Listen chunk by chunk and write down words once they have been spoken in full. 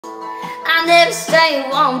I never stay in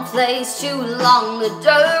one place too long. The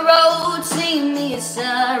dirt road see me a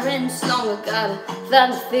siren song. I gotta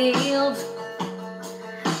find the field.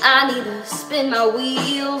 I need to spin my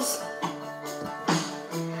wheels.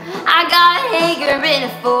 I got a hanger in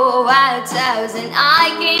a 4 white tires, and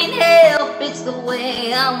I can't help, it's the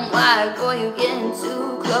way I'm wired. Boy, you're getting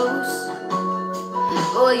too close.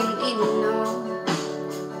 Boy, you need to know.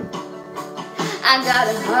 I got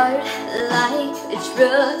a heart like a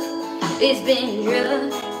truck. It's been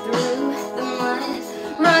drugged through the mud.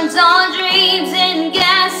 Runs on dreams and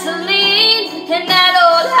gasoline, and that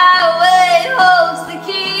old highway holds the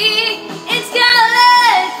key. It's got a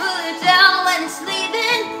lead, pull it down when it's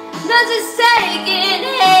leaving. Cause it's taking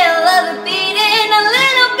hell of a beating. A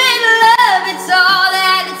little bit of love, it's all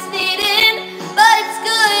that it's needing. But it's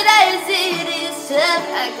good as it is tough.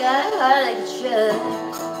 I got a heart like a truck.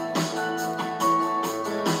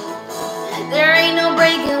 There ain't no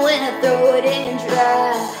breaking when I throw it in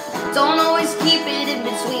drive. Don't always keep it in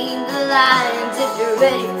between the lines. If you're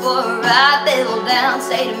ready for a ride, pedal down,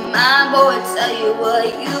 say to my boy, tell you what,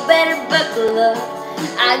 you better buckle up.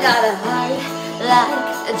 I got a heart like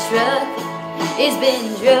a truck. It's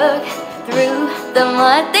been drugged through the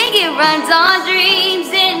mud. Think it runs on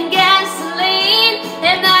dreams and gasoline,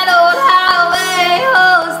 and that old highway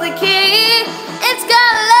holds the key. It's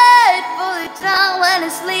got lead, pull it down when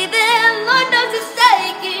it's leaving. Lord knows it's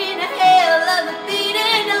taking a hell of a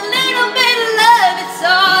beating. A little bit of love, it's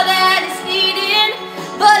all that it's needing.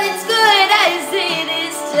 But it's good as it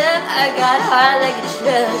is tough. I got a heart like a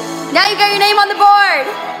truck. Now you got your name on the board.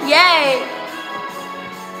 Yay.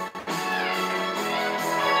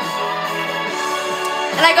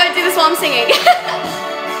 And I gotta do this while I'm singing.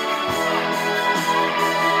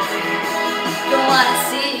 Don't wanna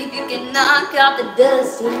see if you can knock out the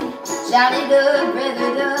dust, yeah. Shout it up, rev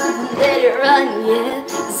it up, and let it run, yeah.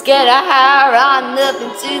 Let's get a high on up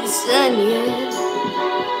into the sun, yeah.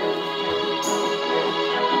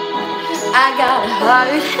 I got a heart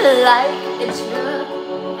like a truck.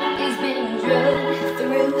 It's been drugged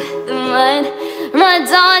through the mud.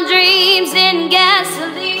 Runs on dreams and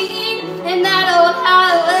gasoline, and that old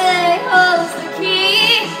highway holds the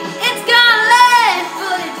key. It's got lead,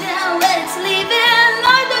 put it down when it's leaving.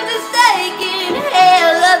 Lord knows it's taking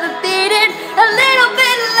hell of a beating. A little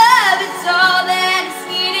bit of love, it's all that it's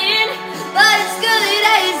needing. But it's good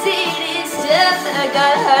as it is tough. I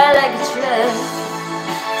got a heart like a truck.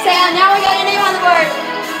 Sam, now we got your name on the board.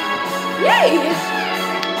 Yay!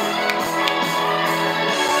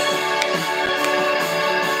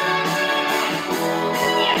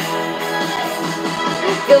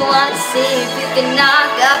 Go on, see if you can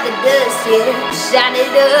knock out the dust, yeah. Shine it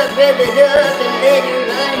up, rev it up, and let it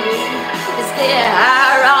run, yeah. Let's get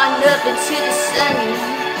higher on up into the sun,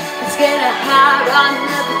 yeah. Let's get higher on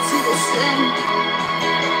up into the sun.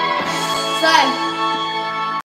 Slide.